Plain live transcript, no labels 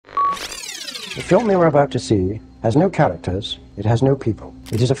The film you are about to see has no characters, it has no people.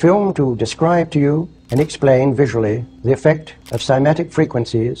 It is a film to describe to you and explain visually the effect of cymatic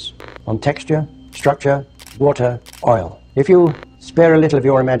frequencies on texture, structure, water, oil. If you spare a little of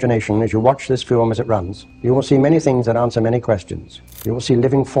your imagination as you watch this film as it runs, you will see many things that answer many questions. You will see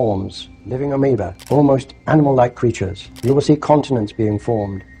living forms, living amoeba, almost animal-like creatures. You will see continents being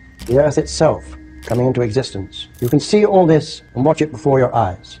formed, the Earth itself coming into existence. You can see all this and watch it before your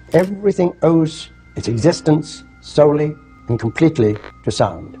eyes. Everything owes its existence solely and completely to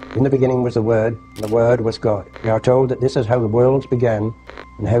sound. In the beginning was the Word, and the Word was God. We are told that this is how the worlds began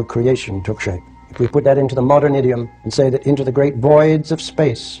and how creation took shape. If we put that into the modern idiom and say that into the great voids of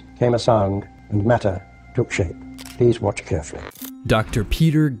space came a sound and matter took shape. Please watch carefully. Dr.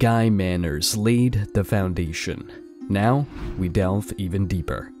 Peter Guy Manners laid the foundation. Now we delve even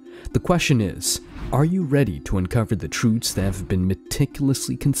deeper. The question is, are you ready to uncover the truths that have been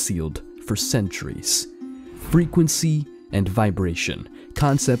meticulously concealed for centuries? Frequency and vibration,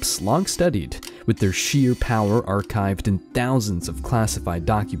 concepts long studied, with their sheer power archived in thousands of classified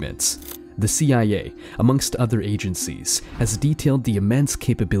documents. The CIA, amongst other agencies, has detailed the immense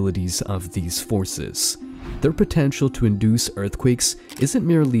capabilities of these forces. Their potential to induce earthquakes isn't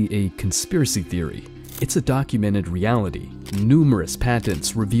merely a conspiracy theory. It's a documented reality. Numerous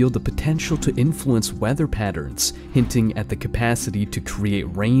patents reveal the potential to influence weather patterns, hinting at the capacity to create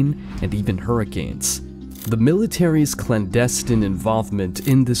rain and even hurricanes. The military's clandestine involvement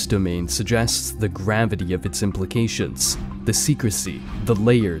in this domain suggests the gravity of its implications. The secrecy, the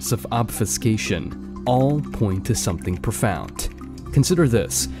layers of obfuscation, all point to something profound. Consider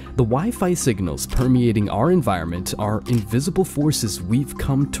this: the Wi-Fi signals permeating our environment are invisible forces we've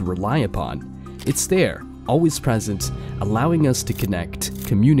come to rely upon. It's there, always present, allowing us to connect,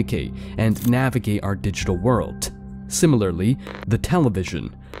 communicate, and navigate our digital world. Similarly, the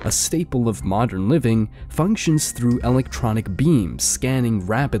television, a staple of modern living, functions through electronic beams scanning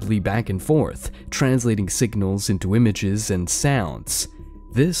rapidly back and forth, translating signals into images and sounds.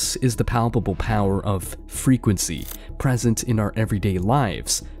 This is the palpable power of frequency, present in our everyday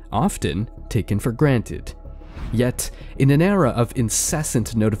lives, often taken for granted. Yet, in an era of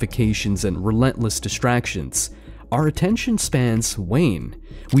incessant notifications and relentless distractions, our attention spans wane.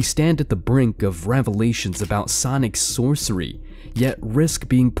 We stand at the brink of revelations about sonic sorcery, yet risk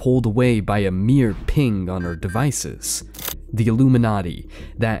being pulled away by a mere ping on our devices. The Illuminati,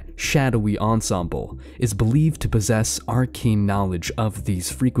 that shadowy ensemble, is believed to possess arcane knowledge of these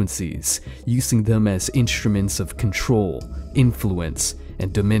frequencies, using them as instruments of control, influence,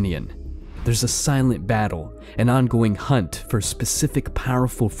 and dominion. There's a silent battle, an ongoing hunt for specific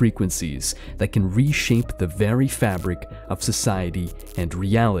powerful frequencies that can reshape the very fabric of society and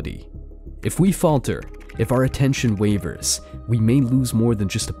reality. If we falter, if our attention wavers, we may lose more than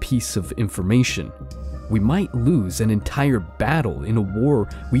just a piece of information. We might lose an entire battle in a war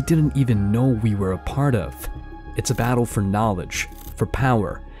we didn't even know we were a part of. It's a battle for knowledge, for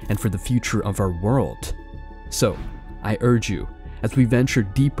power, and for the future of our world. So, I urge you, as we venture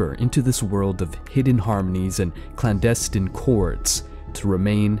deeper into this world of hidden harmonies and clandestine chords, to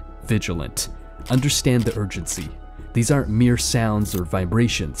remain vigilant. Understand the urgency. These aren't mere sounds or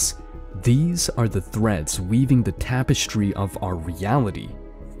vibrations. These are the threads weaving the tapestry of our reality.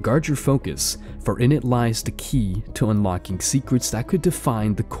 Guard your focus, for in it lies the key to unlocking secrets that could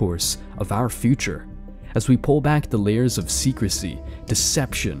define the course of our future. As we pull back the layers of secrecy,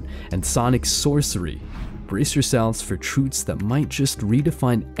 deception, and sonic sorcery, brace yourselves for truths that might just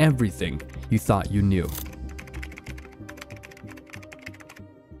redefine everything you thought you knew.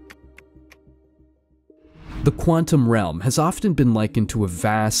 The quantum realm has often been likened to a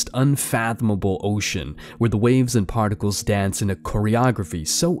vast, unfathomable ocean where the waves and particles dance in a choreography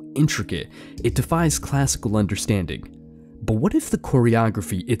so intricate it defies classical understanding. But what if the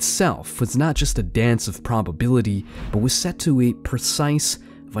choreography itself was not just a dance of probability, but was set to a precise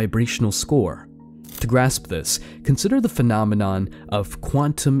vibrational score? To grasp this, consider the phenomenon of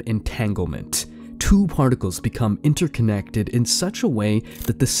quantum entanglement. Two particles become interconnected in such a way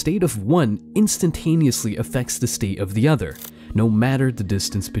that the state of one instantaneously affects the state of the other, no matter the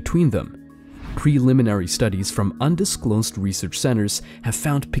distance between them. Preliminary studies from undisclosed research centers have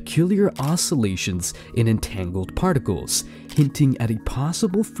found peculiar oscillations in entangled particles, hinting at a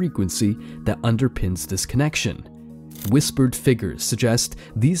possible frequency that underpins this connection. Whispered figures suggest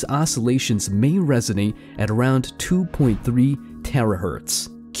these oscillations may resonate at around 2.3 terahertz.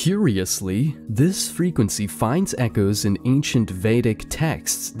 Curiously, this frequency finds echoes in ancient Vedic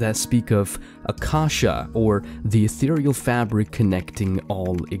texts that speak of Akasha, or the ethereal fabric connecting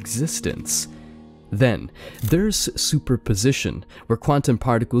all existence. Then, there's superposition, where quantum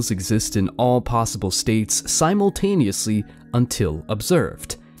particles exist in all possible states simultaneously until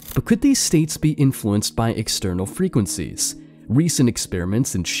observed. But could these states be influenced by external frequencies? Recent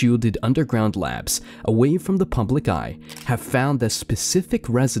experiments in shielded underground labs away from the public eye have found that specific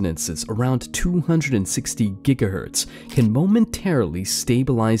resonances around 260 GHz can momentarily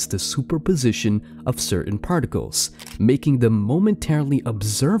stabilize the superposition of certain particles, making them momentarily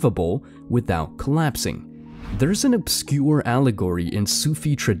observable without collapsing. There's an obscure allegory in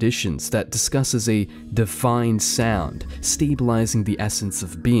Sufi traditions that discusses a divine sound stabilizing the essence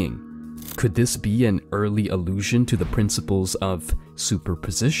of being. Could this be an early allusion to the principles of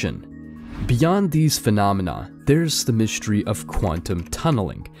superposition? Beyond these phenomena, there's the mystery of quantum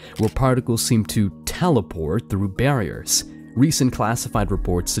tunneling, where particles seem to teleport through barriers. Recent classified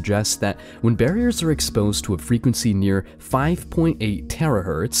reports suggest that when barriers are exposed to a frequency near 5.8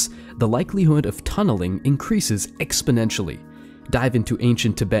 terahertz, the likelihood of tunneling increases exponentially. Dive into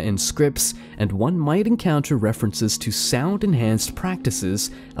ancient Tibetan scripts, and one might encounter references to sound-enhanced practices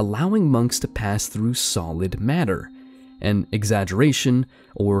allowing monks to pass through solid matter, an exaggeration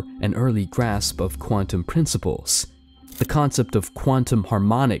or an early grasp of quantum principles. The concept of quantum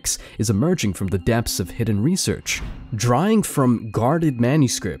harmonics is emerging from the depths of hidden research. Drawing from guarded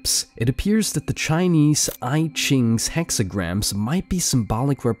manuscripts, it appears that the Chinese I Ching's hexagrams might be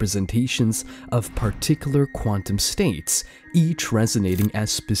symbolic representations of particular quantum states, each resonating at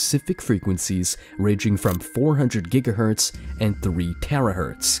specific frequencies ranging from 400 GHz and 3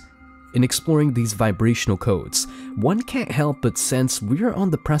 terahertz. In exploring these vibrational codes, one can't help but sense we're on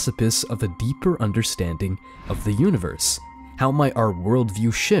the precipice of a deeper understanding of the universe. How might our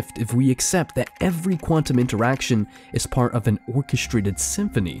worldview shift if we accept that every quantum interaction is part of an orchestrated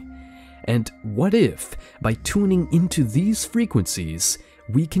symphony? And what if, by tuning into these frequencies,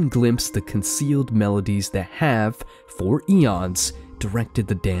 we can glimpse the concealed melodies that have, for eons, directed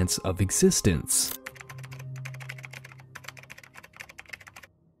the dance of existence?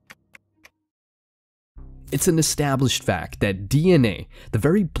 It's an established fact that DNA, the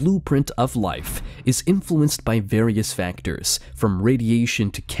very blueprint of life, is influenced by various factors, from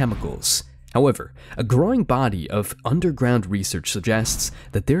radiation to chemicals. However, a growing body of underground research suggests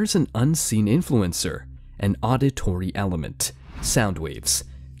that there's an unseen influencer, an auditory element: sound waves.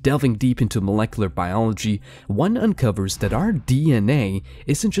 Delving deep into molecular biology, one uncovers that our DNA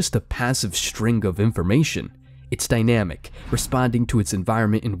isn't just a passive string of information. It's dynamic, responding to its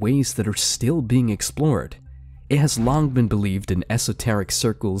environment in ways that are still being explored. It has long been believed in esoteric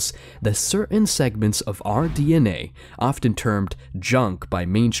circles that certain segments of our DNA, often termed junk by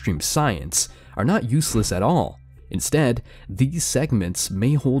mainstream science, are not useless at all. Instead, these segments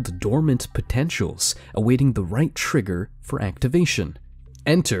may hold dormant potentials, awaiting the right trigger for activation.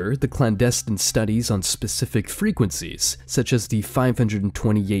 Enter the clandestine studies on specific frequencies, such as the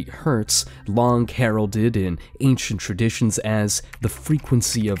 528 Hz, long heralded in ancient traditions as the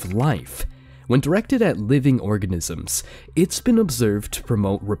frequency of life. When directed at living organisms, it's been observed to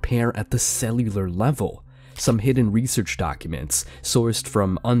promote repair at the cellular level. Some hidden research documents, sourced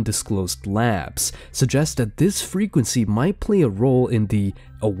from undisclosed labs, suggest that this frequency might play a role in the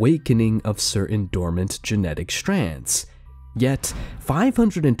awakening of certain dormant genetic strands. Yet,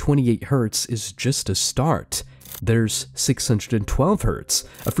 528 Hz is just a start. There's 612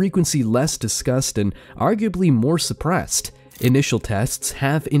 Hz, a frequency less discussed and arguably more suppressed. Initial tests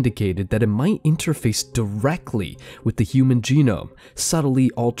have indicated that it might interface directly with the human genome, subtly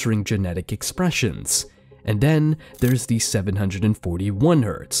altering genetic expressions. And then there's the 741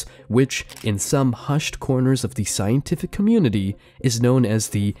 Hz, which, in some hushed corners of the scientific community, is known as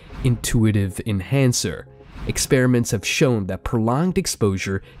the intuitive enhancer. Experiments have shown that prolonged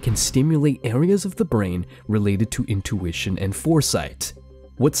exposure can stimulate areas of the brain related to intuition and foresight.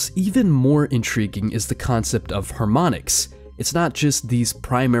 What's even more intriguing is the concept of harmonics. It's not just these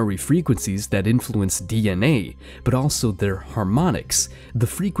primary frequencies that influence DNA, but also their harmonics, the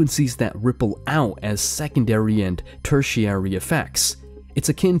frequencies that ripple out as secondary and tertiary effects. It's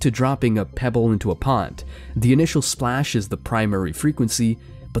akin to dropping a pebble into a pond. The initial splash is the primary frequency,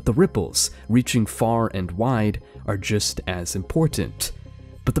 but the ripples, reaching far and wide, are just as important.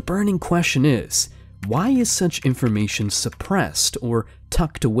 But the burning question is, why is such information suppressed or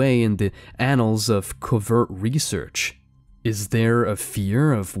tucked away in the annals of covert research? Is there a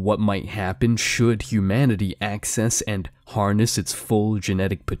fear of what might happen should humanity access and harness its full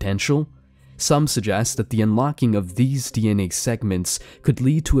genetic potential? Some suggest that the unlocking of these DNA segments could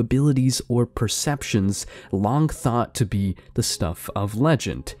lead to abilities or perceptions long thought to be the stuff of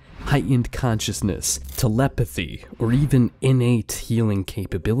legend: heightened consciousness, telepathy, or even innate healing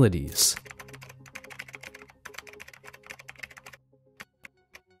capabilities.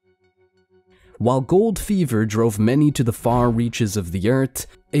 While gold fever drove many to the far reaches of the earth,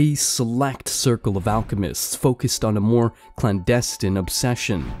 a select circle of alchemists focused on a more clandestine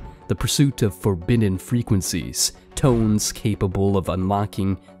obsession: the pursuit of forbidden frequencies, tones capable of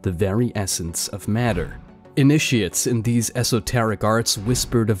unlocking the very essence of matter. Initiates in these esoteric arts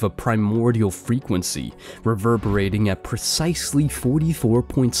whispered of a primordial frequency reverberating at precisely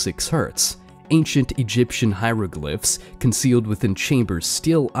 44.6 Hz. Ancient Egyptian hieroglyphs, concealed within chambers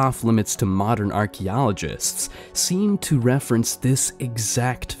still off-limits to modern archaeologists, seem to reference this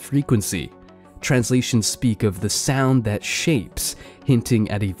exact frequency. Translations speak of the sound that shapes,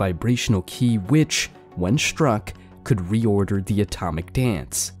 hinting at a vibrational key which, when struck, could reorder the atomic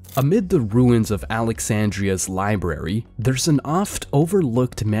dance. Amid the ruins of Alexandria's library, there's an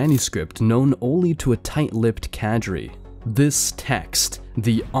oft-overlooked manuscript known only to a tight-lipped cadre. This text,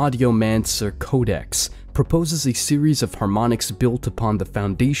 the Audiomancer Codex, proposes a series of harmonics built upon the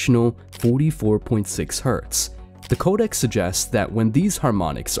foundational 44.6 Hz. The codex suggests that when these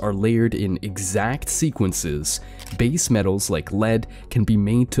harmonics are layered in exact sequences, base metals like lead can be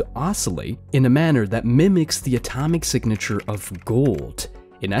made to oscillate in a manner that mimics the atomic signature of gold.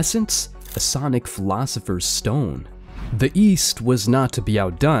 In essence, a sonic philosopher's stone. The East was not to be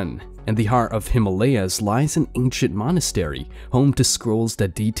outdone. In the heart of Himalayas lies an ancient monastery, home to scrolls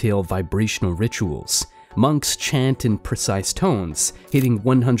that detail vibrational rituals. Monks chant in precise tones, hitting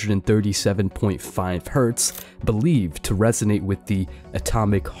 137.5 Hz, believed to resonate with the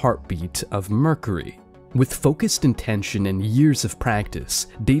atomic heartbeat of Mercury. With focused intention and years of practice,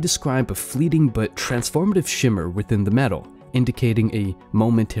 they describe a fleeting but transformative shimmer within the metal, indicating a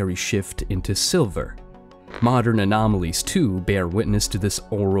momentary shift into silver. Modern anomalies, too, bear witness to this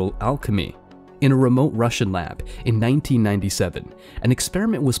oral alchemy. In a remote Russian lab in 1997, an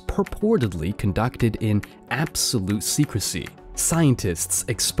experiment was purportedly conducted in absolute secrecy. Scientists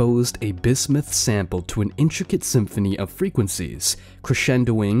exposed a bismuth sample to an intricate symphony of frequencies,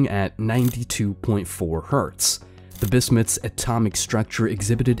 crescendoing at 92.4 Hz. The bismuth's atomic structure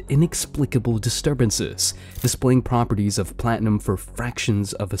exhibited inexplicable disturbances, displaying properties of platinum for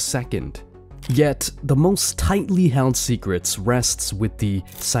fractions of a second. Yet, the most tightly held secrets rests with the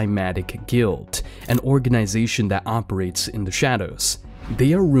Cymatic Guild, an organization that operates in the shadows.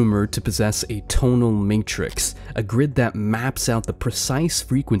 They are rumored to possess a tonal matrix, a grid that maps out the precise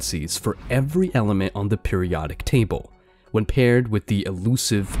frequencies for every element on the periodic table. When paired with the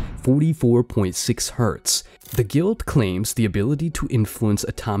elusive 44.6 Hz, the Guild claims the ability to influence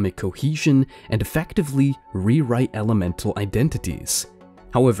atomic cohesion and effectively rewrite elemental identities.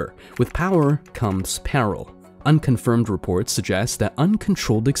 However, with power comes peril. Unconfirmed reports suggest that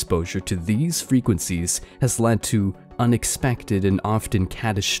uncontrolled exposure to these frequencies has led to unexpected and often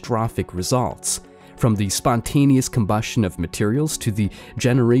catastrophic results. From the spontaneous combustion of materials to the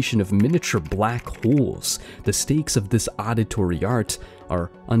generation of miniature black holes, the stakes of this auditory art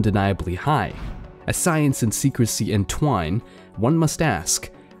are undeniably high. As science and secrecy entwine, one must ask,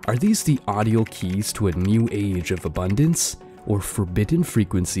 are these the audio keys to a new age of abundance? Or forbidden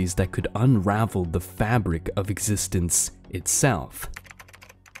frequencies that could unravel the fabric of existence itself?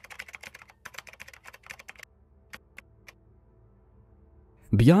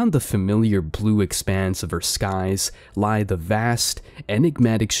 Beyond the familiar blue expanse of our skies lie the vast,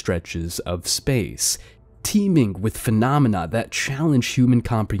 enigmatic stretches of space, teeming with phenomena that challenge human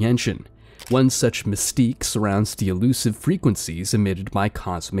comprehension. One such mystique surrounds the elusive frequencies emitted by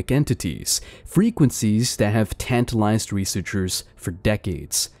cosmic entities, frequencies that have tantalized researchers for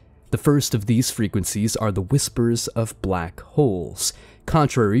decades. The first of these frequencies are the whispers of black holes.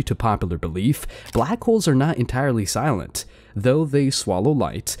 Contrary to popular belief, black holes are not entirely silent. Though they swallow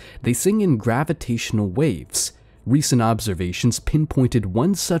light, they sing in gravitational waves. Recent observations pinpointed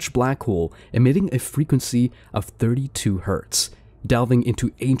one such black hole emitting a frequency of 32 Hz. Delving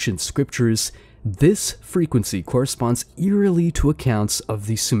into ancient scriptures, this frequency corresponds eerily to accounts of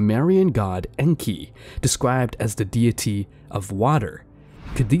the Sumerian god Enki, described as the deity of water.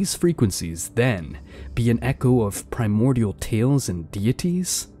 Could these frequencies, then, be an echo of primordial tales and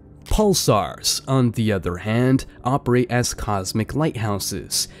deities? Pulsars, on the other hand, operate as cosmic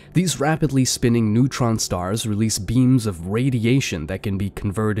lighthouses. These rapidly spinning neutron stars release beams of radiation that can be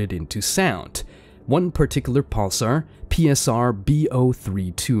converted into sound. One particular pulsar, PSR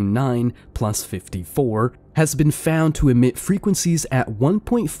B0329 plus 54, has been found to emit frequencies at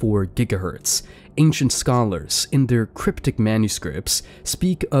 1.4 GHz. Ancient scholars, in their cryptic manuscripts,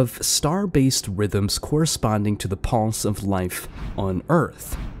 speak of star-based rhythms corresponding to the pulse of life on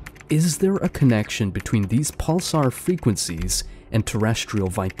Earth. Is there a connection between these pulsar frequencies and terrestrial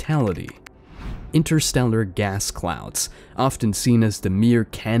vitality? Interstellar gas clouds, often seen as the mere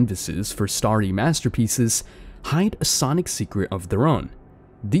canvases for starry masterpieces, hide a sonic secret of their own.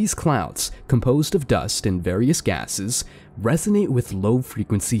 These clouds, composed of dust and various gases, resonate with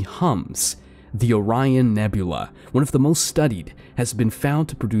low-frequency hums. The Orion Nebula, one of the most studied, has been found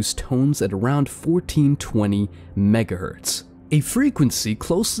to produce tones at around 1420 MHz, a frequency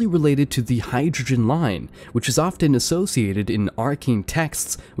closely related to the hydrogen line, which is often associated in arcane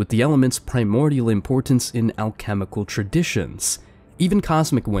texts with the element's primordial importance in alchemical traditions. Even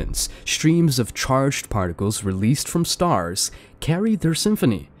cosmic winds, streams of charged particles released from stars, carry their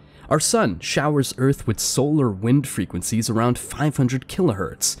symphony. Our sun showers Earth with solar wind frequencies around 500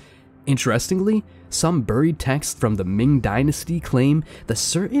 kHz. Interestingly, some buried texts from the Ming Dynasty claim that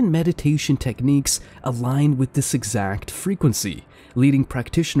certain meditation techniques align with this exact frequency, leading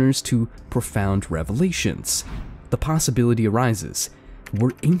practitioners to profound revelations. The possibility arises,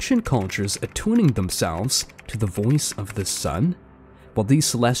 were ancient cultures attuning themselves to the voice of the sun? While these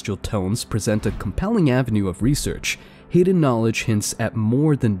celestial tones present a compelling avenue of research, hidden knowledge hints at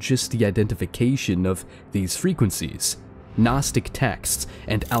more than just the identification of these frequencies. Gnostic texts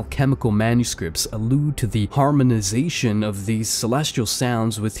and alchemical manuscripts allude to the harmonization of these celestial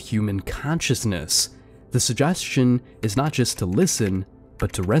sounds with human consciousness. The suggestion is not just to listen,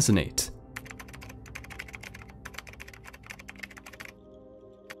 but to resonate.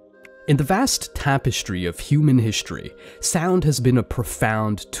 In the vast tapestry of human history, sound has been a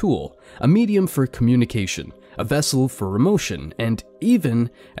profound tool, a medium for communication, a vessel for emotion, and even,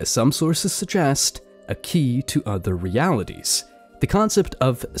 as some sources suggest, a key to other realities. The concept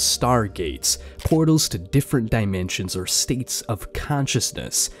of stargates, portals to different dimensions or states of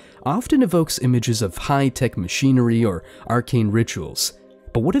consciousness, often evokes images of high-tech machinery or arcane rituals.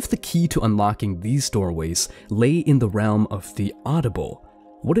 But what if the key to unlocking these doorways lay in the realm of the audible?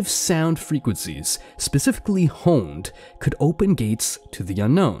 What if sound frequencies, specifically honed, could open gates to the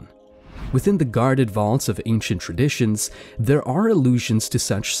unknown? Within the guarded vaults of ancient traditions, there are allusions to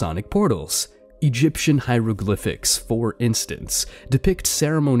such sonic portals. Egyptian hieroglyphics, for instance, depict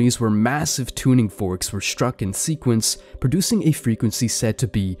ceremonies where massive tuning forks were struck in sequence, producing a frequency said to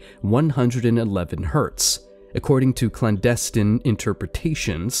be 111 Hz. According to clandestine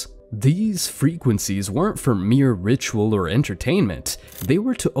interpretations, these frequencies weren't for mere ritual or entertainment, they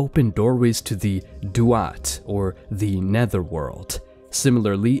were to open doorways to the duat, or the netherworld.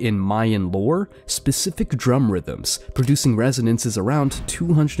 Similarly, in Mayan lore, specific drum rhythms, producing resonances around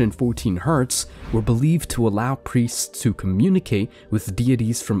 214 Hz, were believed to allow priests to communicate with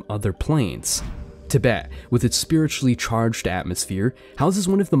deities from other planes. Tibet, with its spiritually charged atmosphere, houses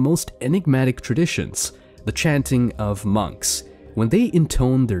one of the most enigmatic traditions, the chanting of monks. When they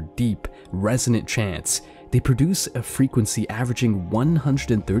intone their deep, resonant chants, they produce a frequency averaging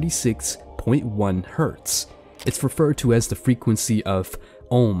 136.1 Hz. It's referred to as the frequency of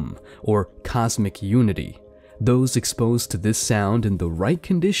Om, or cosmic unity. Those exposed to this sound in the right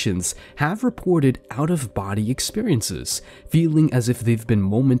conditions have reported out-of-body experiences, feeling as if they've been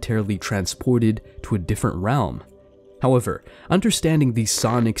momentarily transported to a different realm. However, understanding these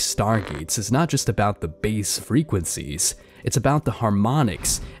sonic stargates is not just about the base frequencies, it's about the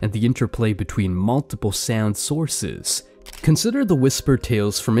harmonics and the interplay between multiple sound sources. Consider the whisper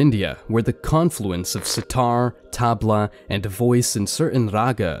tales from India, where the confluence of sitar, tabla, and voice in certain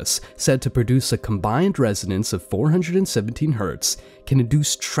ragas, said to produce a combined resonance of 417 Hz, can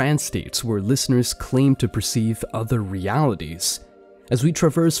induce trance states where listeners claim to perceive other realities. As we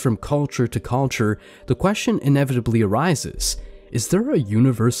traverse from culture to culture, the question inevitably arises, is there a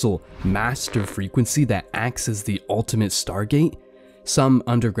universal master frequency that acts as the ultimate stargate? Some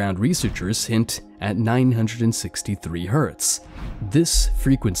underground researchers hint at 963 Hz. This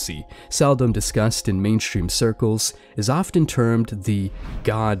frequency, seldom discussed in mainstream circles, is often termed the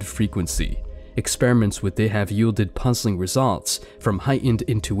God frequency. Experiments with it have yielded puzzling results, from heightened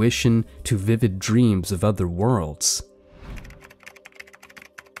intuition to vivid dreams of other worlds.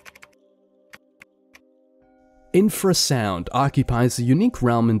 Infrasound occupies a unique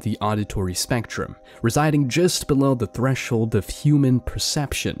realm in the auditory spectrum, residing just below the threshold of human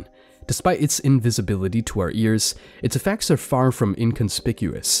perception. Despite its invisibility to our ears, its effects are far from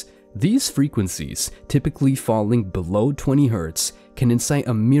inconspicuous. These frequencies, typically falling below 20 Hz, can incite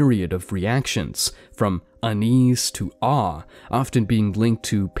a myriad of reactions, from unease to awe, often being linked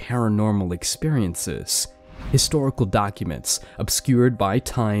to paranormal experiences. Historical documents, obscured by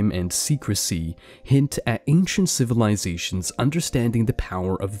time and secrecy, hint at ancient civilizations understanding the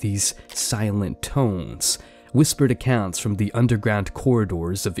power of these silent tones. Whispered accounts from the underground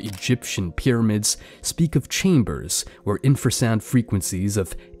corridors of Egyptian pyramids speak of chambers where infrasound frequencies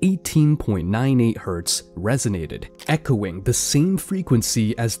of 18.98 Hz resonated, echoing the same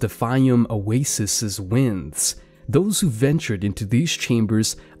frequency as the Fayum oasis's winds. Those who ventured into these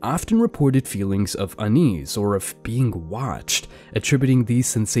chambers often reported feelings of unease or of being watched, attributing these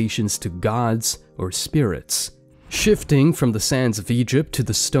sensations to gods or spirits. Shifting from the sands of Egypt to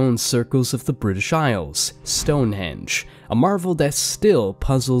the stone circles of the British Isles, Stonehenge, a marvel that still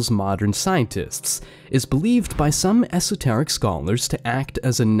puzzles modern scientists, is believed by some esoteric scholars to act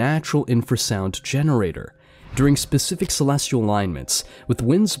as a natural infrasound generator. During specific celestial alignments, with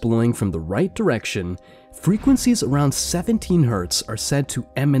winds blowing from the right direction, frequencies around 17 Hz are said to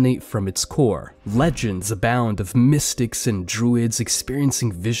emanate from its core. Legends abound of mystics and druids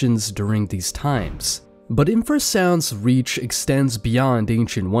experiencing visions during these times. But infrasound's reach extends beyond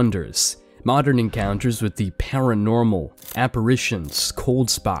ancient wonders. Modern encounters with the paranormal, apparitions, cold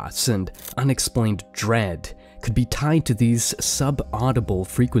spots, and unexplained dread could be tied to these sub-audible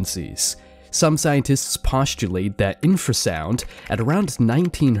frequencies. Some scientists postulate that infrasound at around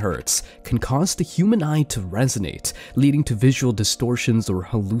 19 Hz can cause the human eye to resonate, leading to visual distortions or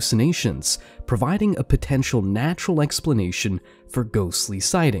hallucinations, providing a potential natural explanation for ghostly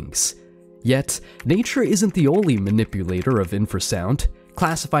sightings. Yet, nature isn't the only manipulator of infrasound.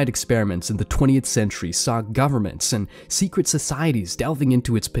 Classified experiments in the 20th century saw governments and secret societies delving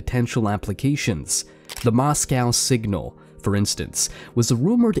into its potential applications. The Moscow signal, for instance, was a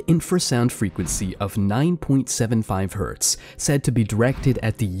rumored infrasound frequency of 9.75 Hz, said to be directed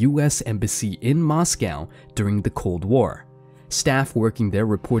at the US Embassy in Moscow during the Cold War. Staff working there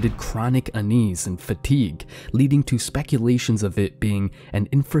reported chronic unease and fatigue, leading to speculations of it being an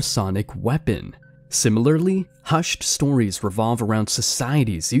infrasonic weapon. Similarly, hushed stories revolve around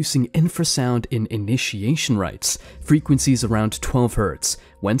societies using infrasound in initiation rites. Frequencies around 12 Hz,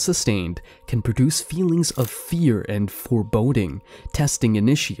 when sustained, can produce feelings of fear and foreboding, testing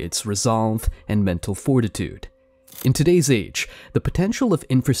initiates' resolve and mental fortitude. In today's age, the potential of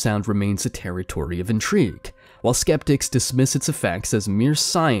infrasound remains a territory of intrigue. While skeptics dismiss its effects as mere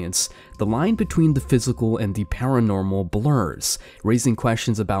science, the line between the physical and the paranormal blurs, raising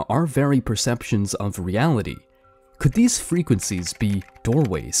questions about our very perceptions of reality. Could these frequencies be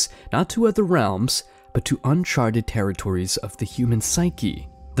doorways, not to other realms, but to uncharted territories of the human psyche?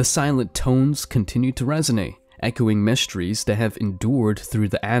 The silent tones continue to resonate, echoing mysteries that have endured through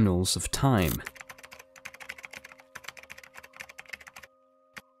the annals of time.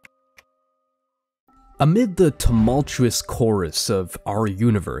 Amid the tumultuous chorus of our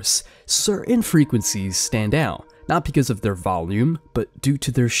universe, certain frequencies stand out, not because of their volume, but due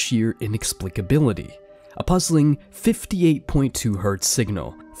to their sheer inexplicability. A puzzling 58.2 Hz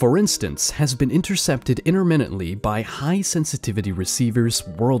signal, for instance, has been intercepted intermittently by high-sensitivity receivers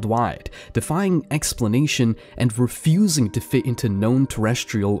worldwide, defying explanation and refusing to fit into known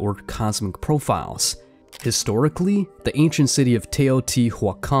terrestrial or cosmic profiles. Historically, the ancient city of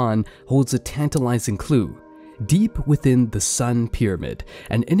Teotihuacan holds a tantalizing clue. Deep within the Sun Pyramid,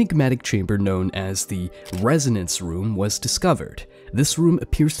 an enigmatic chamber known as the Resonance Room was discovered. This room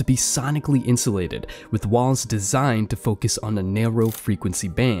appears to be sonically insulated, with walls designed to focus on a narrow frequency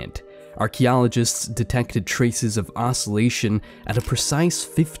band. Archaeologists detected traces of oscillation at a precise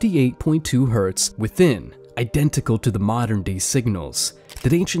 58.2 Hz within, identical to the modern-day signals.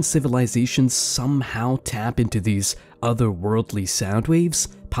 Did ancient civilizations somehow tap into these otherworldly sound waves,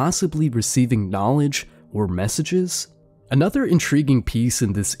 possibly receiving knowledge or messages? Another intriguing piece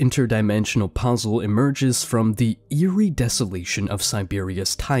in this interdimensional puzzle emerges from the eerie desolation of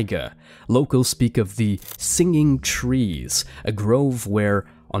Siberia's taiga. Locals speak of the singing trees, a grove where,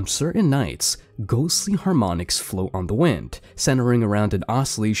 on certain nights, ghostly harmonics float on the wind, centering around an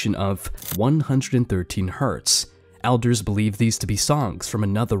oscillation of 113 Hz. Elders believe these to be songs from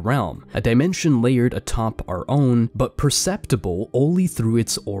another realm, a dimension layered atop our own, but perceptible only through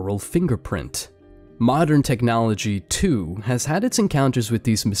its aural fingerprint. Modern technology, too, has had its encounters with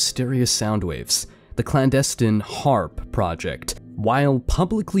these mysterious sound waves. The clandestine HARP project, while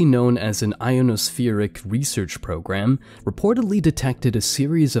publicly known as an ionospheric research program, reportedly detected a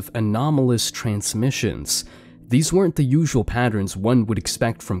series of anomalous transmissions. These weren't the usual patterns one would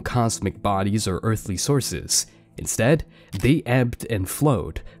expect from cosmic bodies or earthly sources. Instead, they ebbed and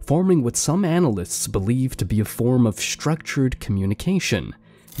flowed, forming what some analysts believe to be a form of structured communication,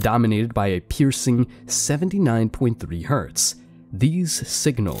 dominated by a piercing 79.3 Hz. These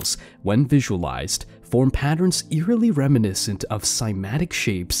signals, when visualized, form patterns eerily reminiscent of cymatic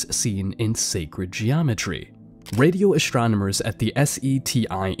shapes seen in sacred geometry. Radio astronomers at the SETI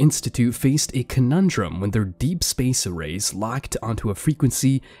Institute faced a conundrum when their deep space arrays locked onto a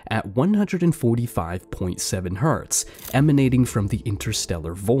frequency at 145.7 Hz, emanating from the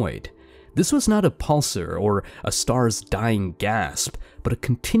interstellar void. This was not a pulsar or a star's dying gasp, but a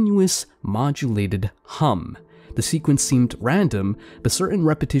continuous, modulated hum. The sequence seemed random, but certain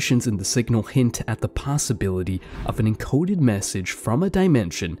repetitions in the signal hint at the possibility of an encoded message from a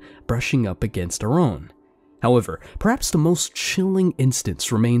dimension brushing up against our own. However, perhaps the most chilling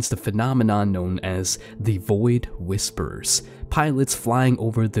instance remains the phenomenon known as the Void Whisperers. Pilots flying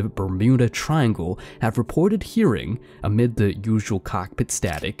over the Bermuda Triangle have reported hearing, amid the usual cockpit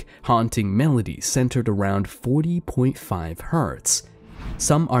static, haunting melodies centered around 40.5 Hz.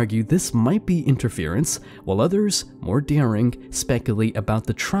 Some argue this might be interference, while others, more daring, speculate about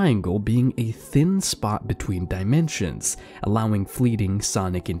the triangle being a thin spot between dimensions, allowing fleeting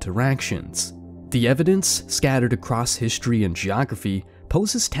sonic interactions. The evidence, scattered across history and geography,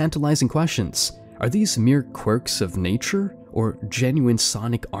 poses tantalizing questions. Are these mere quirks of nature, or genuine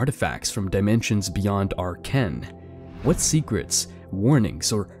sonic artifacts from dimensions beyond our ken? What secrets,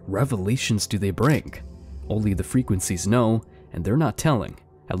 warnings, or revelations do they bring? Only the frequencies know, and they're not telling,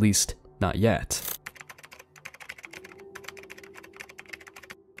 at least not yet.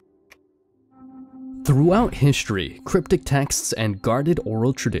 Throughout history, cryptic texts and guarded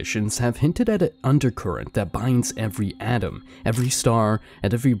oral traditions have hinted at an undercurrent that binds every atom, every star,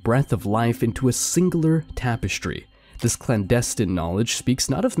 and every breath of life into a singular tapestry. This clandestine knowledge speaks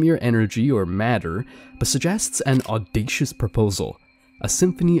not of mere energy or matter, but suggests an audacious proposal, a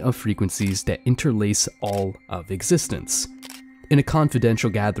symphony of frequencies that interlace all of existence. In a confidential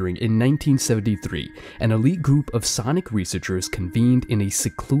gathering in 1973, an elite group of sonic researchers convened in a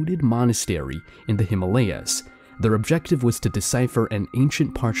secluded monastery in the Himalayas. Their objective was to decipher an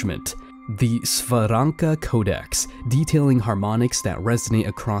ancient parchment, the Svaranka Codex, detailing harmonics that resonate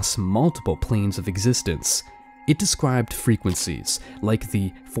across multiple planes of existence. It described frequencies, like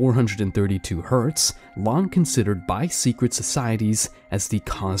the 432 Hz, long considered by secret societies as the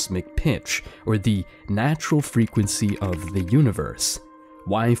cosmic pitch, or the natural frequency of the universe.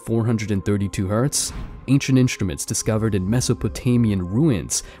 Why 432 Hz? Ancient instruments discovered in Mesopotamian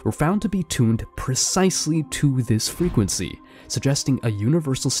ruins were found to be tuned precisely to this frequency, suggesting a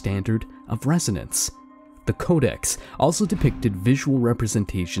universal standard of resonance. The codex also depicted visual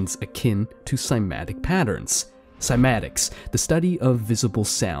representations akin to cymatic patterns. Cymatics, the study of visible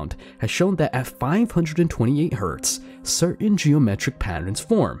sound, has shown that at 528 Hz, certain geometric patterns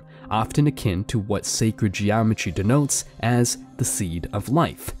form, often akin to what sacred geometry denotes as the seed of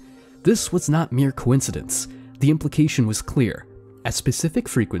life. This was not mere coincidence. The implication was clear. At specific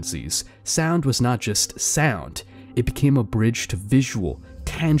frequencies, sound was not just sound, it became a bridge to visual,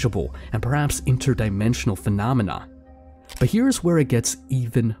 tangible, and perhaps interdimensional phenomena. But here's where it gets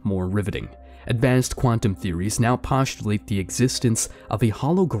even more riveting. Advanced quantum theories now postulate the existence of a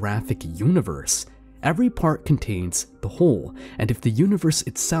holographic universe. Every part contains the whole, and if the universe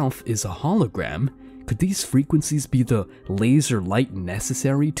itself is a hologram, could these frequencies be the laser light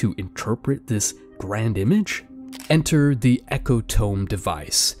necessary to interpret this grand image? Enter the ecotome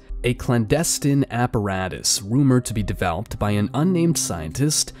device, a clandestine apparatus rumored to be developed by an unnamed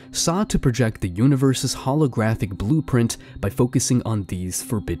scientist sought to project the universe's holographic blueprint by focusing on these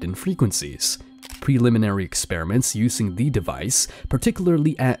forbidden frequencies. Preliminary experiments using the device,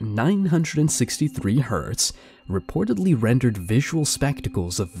 particularly at 963 Hz, reportedly rendered visual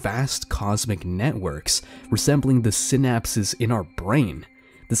spectacles of vast cosmic networks resembling the synapses in our brain.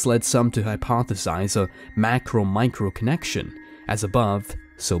 This led some to hypothesize a macro-micro connection, as above,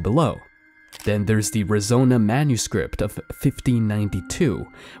 so below. Then there's the Rezona manuscript of 1592,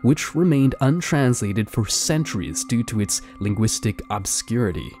 which remained untranslated for centuries due to its linguistic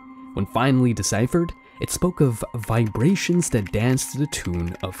obscurity. When finally deciphered, it spoke of vibrations that danced to the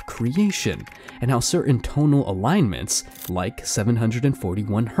tune of creation, and how certain tonal alignments, like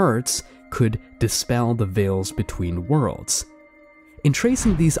 741 Hz, could dispel the veils between worlds. In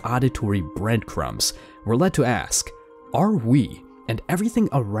tracing these auditory breadcrumbs, we're led to ask, are we, and everything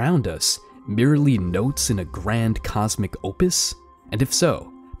around us, merely notes in a grand cosmic opus? And if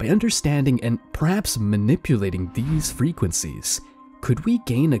so, by understanding and perhaps manipulating these frequencies, could we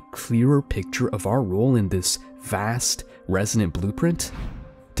gain a clearer picture of our role in this vast, resonant blueprint?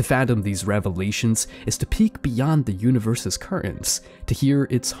 To fathom these revelations is to peek beyond the universe's curtains, to hear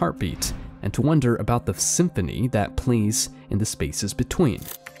its heartbeat, and to wonder about the symphony that plays in the spaces between.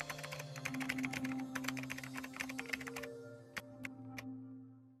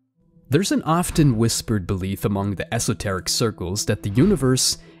 There's an often whispered belief among the esoteric circles that the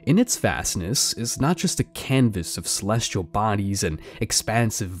universe in its vastness, is not just a canvas of celestial bodies and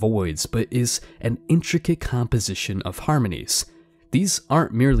expansive voids, but is an intricate composition of harmonies. These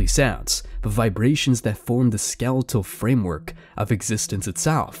aren't merely sounds, but vibrations that form the skeletal framework of existence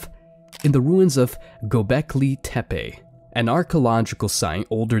itself. In the ruins of Göbekli Tepe, an archaeological site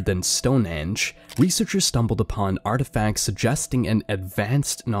older than Stonehenge, researchers stumbled upon artifacts suggesting an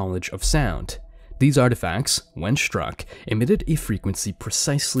advanced knowledge of sound. These artifacts, when struck, emitted a frequency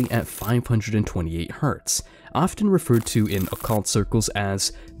precisely at 528 Hz, often referred to in occult circles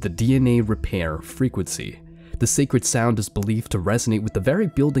as the DNA repair frequency. The sacred sound is believed to resonate with the very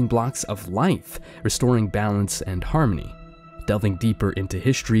building blocks of life, restoring balance and harmony. Delving deeper into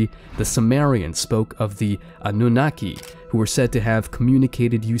history, the Sumerians spoke of the Anunnaki, who were said to have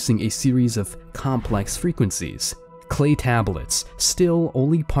communicated using a series of complex frequencies. Clay tablets, still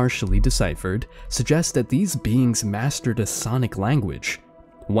only partially deciphered, suggest that these beings mastered a sonic language.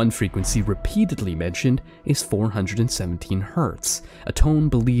 One frequency repeatedly mentioned is 417 Hz, a tone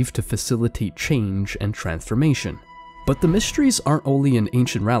believed to facilitate change and transformation. But the mysteries aren't only in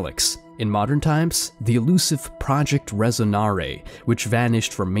ancient relics. In modern times, the elusive Project Resonare, which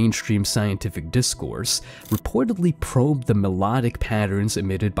vanished from mainstream scientific discourse, reportedly probed the melodic patterns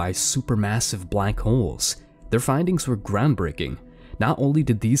emitted by supermassive black holes. Their findings were groundbreaking. Not only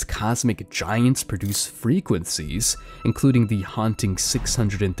did these cosmic giants produce frequencies, including the haunting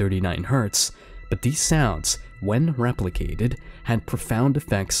 639 Hz, but these sounds, when replicated, had profound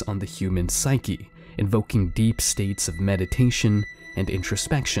effects on the human psyche, invoking deep states of meditation and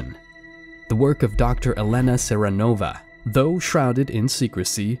introspection. The work of Dr. Elena Seranova, though shrouded in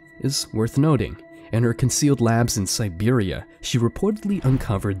secrecy, is worth noting. In her concealed labs in Siberia, she reportedly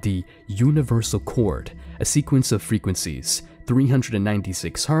uncovered the universal chord, a sequence of frequencies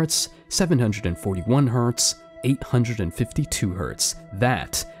 396 Hz, 741 Hz, 852 Hz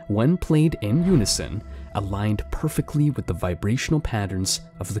that, when played in unison, aligned perfectly with the vibrational patterns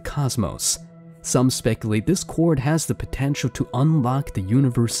of the cosmos. Some speculate this chord has the potential to unlock the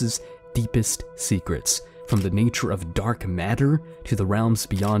universe's deepest secrets, from the nature of dark matter to the realms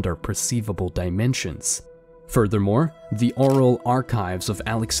beyond our perceivable dimensions. Furthermore, the oral archives of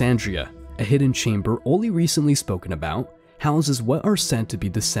Alexandria, a hidden chamber only recently spoken about, houses what are said to be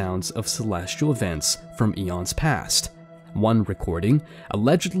the sounds of celestial events from eons past. One recording,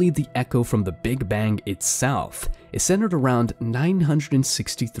 allegedly the echo from the Big Bang itself, is centered around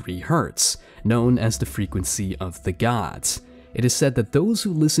 963 Hz, known as the frequency of the gods. It is said that those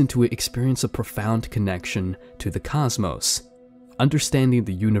who listen to it experience a profound connection to the cosmos. Understanding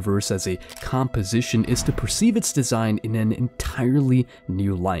the universe as a composition is to perceive its design in an entirely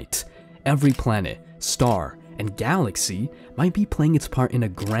new light. Every planet, star, and galaxy might be playing its part in a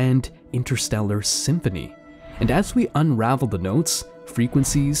grand interstellar symphony. And as we unravel the notes,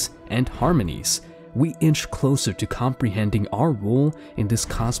 frequencies, and harmonies, we inch closer to comprehending our role in this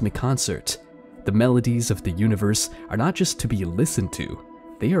cosmic concert. The melodies of the universe are not just to be listened to,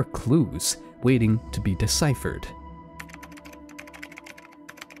 they are clues waiting to be deciphered.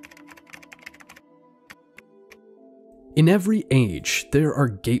 In every age, there are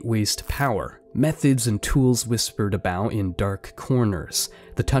gateways to power, methods and tools whispered about in dark corners,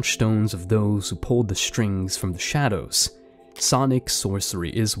 the touchstones of those who pulled the strings from the shadows. Sonic sorcery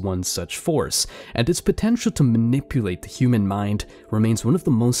is one such force, and its potential to manipulate the human mind remains one of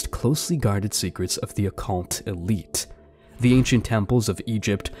the most closely guarded secrets of the occult elite. The ancient temples of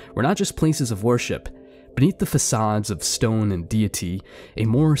Egypt were not just places of worship. Beneath the facades of stone and deity, a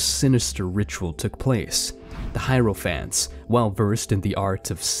more sinister ritual took place. The Hierophants, well versed in the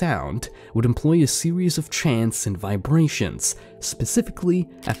art of sound, would employ a series of chants and vibrations, specifically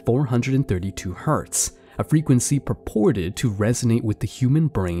at 432 Hz, a frequency purported to resonate with the human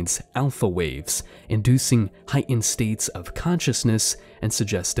brain's alpha waves, inducing heightened states of consciousness and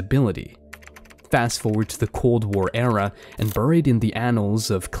suggestibility. Fast forward to the Cold War era, and buried in the annals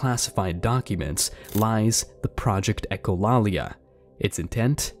of classified documents lies the Project Echolalia. Its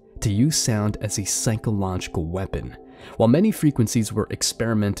intent? To use sound as a psychological weapon. While many frequencies were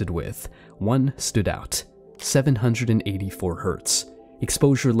experimented with, one stood out: 784 Hz.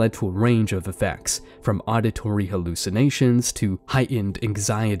 Exposure led to a range of effects, from auditory hallucinations to heightened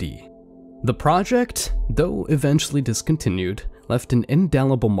anxiety. The project, though eventually discontinued, left an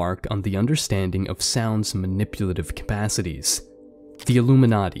indelible mark on the understanding of sound's manipulative capacities. The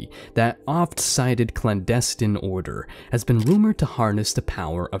Illuminati, that oft-cited clandestine order, has been rumored to harness the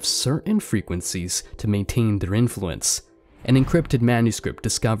power of certain frequencies to maintain their influence. An encrypted manuscript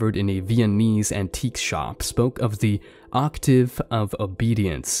discovered in a Viennese antique shop spoke of the octave of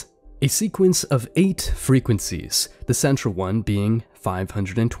obedience. A sequence of 8 frequencies, the central one being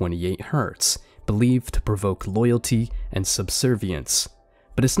 528 Hz, believed to provoke loyalty and subservience.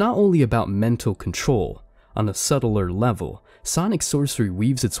 But it's not only about mental control. On a subtler level, sonic sorcery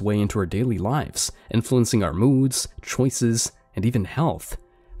weaves its way into our daily lives, influencing our moods, choices, and even health.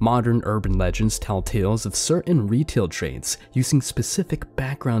 Modern urban legends tell tales of certain retail chains using specific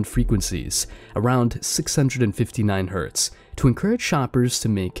background frequencies, around 659 Hz, to encourage shoppers to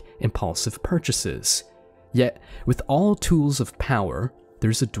make impulsive purchases. Yet, with all tools of power,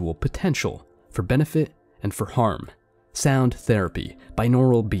 there's a dual potential, for benefit and for harm. Sound therapy,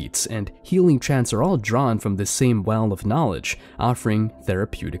 binaural beats, and healing chants are all drawn from the same well of knowledge, offering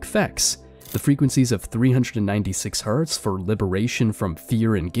therapeutic effects. The frequencies of 396 Hz for liberation from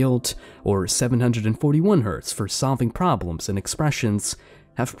fear and guilt, or 741 Hz for solving problems and expressions,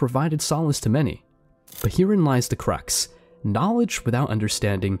 have provided solace to many. But herein lies the crux. Knowledge without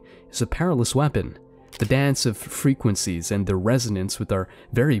understanding is a perilous weapon. The dance of frequencies and their resonance with our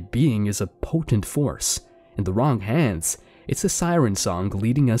very being is a potent force. In the wrong hands, it's a siren song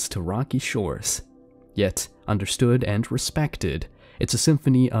leading us to rocky shores. Yet, understood and respected, it's a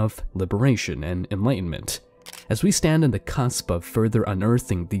symphony of liberation and enlightenment. As we stand on the cusp of further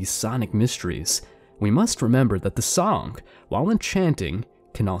unearthing these sonic mysteries, we must remember that the song, while enchanting,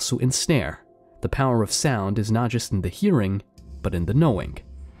 can also ensnare. The power of sound is not just in the hearing, but in the knowing.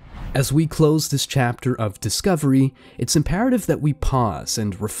 As we close this chapter of discovery, it's imperative that we pause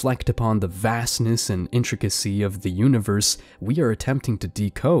and reflect upon the vastness and intricacy of the universe we are attempting to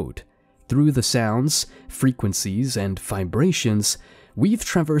decode. Through the sounds, frequencies, and vibrations, we've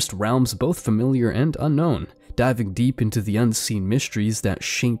traversed realms both familiar and unknown, diving deep into the unseen mysteries that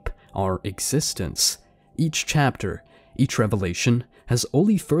shape our existence. Each chapter, each revelation, has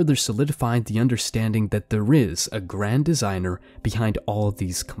only further solidified the understanding that there is a grand designer behind all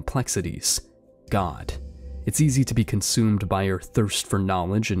these complexities: God. It's easy to be consumed by our thirst for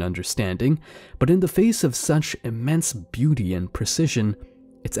knowledge and understanding, but in the face of such immense beauty and precision,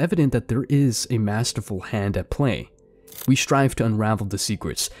 it's evident that there is a masterful hand at play. We strive to unravel the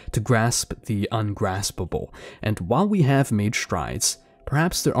secrets, to grasp the ungraspable, and while we have made strides,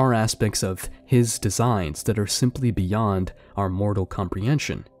 perhaps there are aspects of his designs that are simply beyond our mortal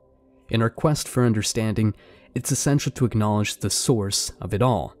comprehension. In our quest for understanding, it's essential to acknowledge the source of it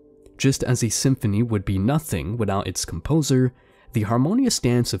all. Just as a symphony would be nothing without its composer, the harmonious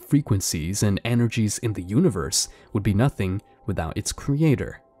dance of frequencies and energies in the universe would be nothing without its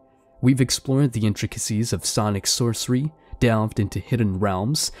creator. We've explored the intricacies of sonic sorcery, delved into hidden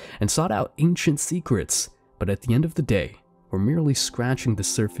realms, and sought out ancient secrets, but at the end of the day, we're merely scratching the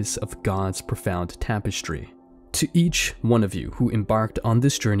surface of God's profound tapestry. To each one of you who embarked on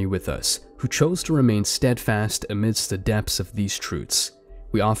this journey with us, who chose to remain steadfast amidst the depths of these truths,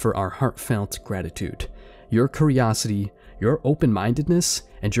 we offer our heartfelt gratitude. Your curiosity, your open-mindedness,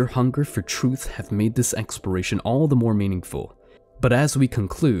 and your hunger for truth have made this exploration all the more meaningful. But as we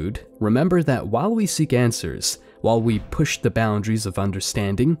conclude, remember that while we seek answers, while we push the boundaries of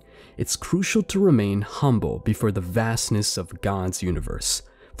understanding, it's crucial to remain humble before the vastness of God's universe.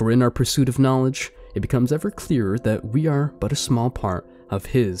 For in our pursuit of knowledge, it becomes ever clearer that we are but a small part of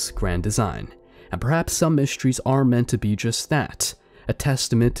His grand design. And perhaps some mysteries are meant to be just that, a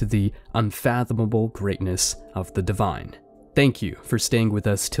testament to the unfathomable greatness of the divine. Thank you for staying with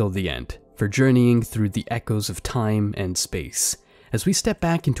us till the end, for journeying through the echoes of time and space. As we step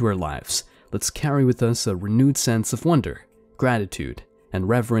back into our lives, let's carry with us a renewed sense of wonder, gratitude, and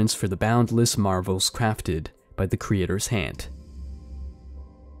reverence for the boundless marvels crafted by the Creator's hand.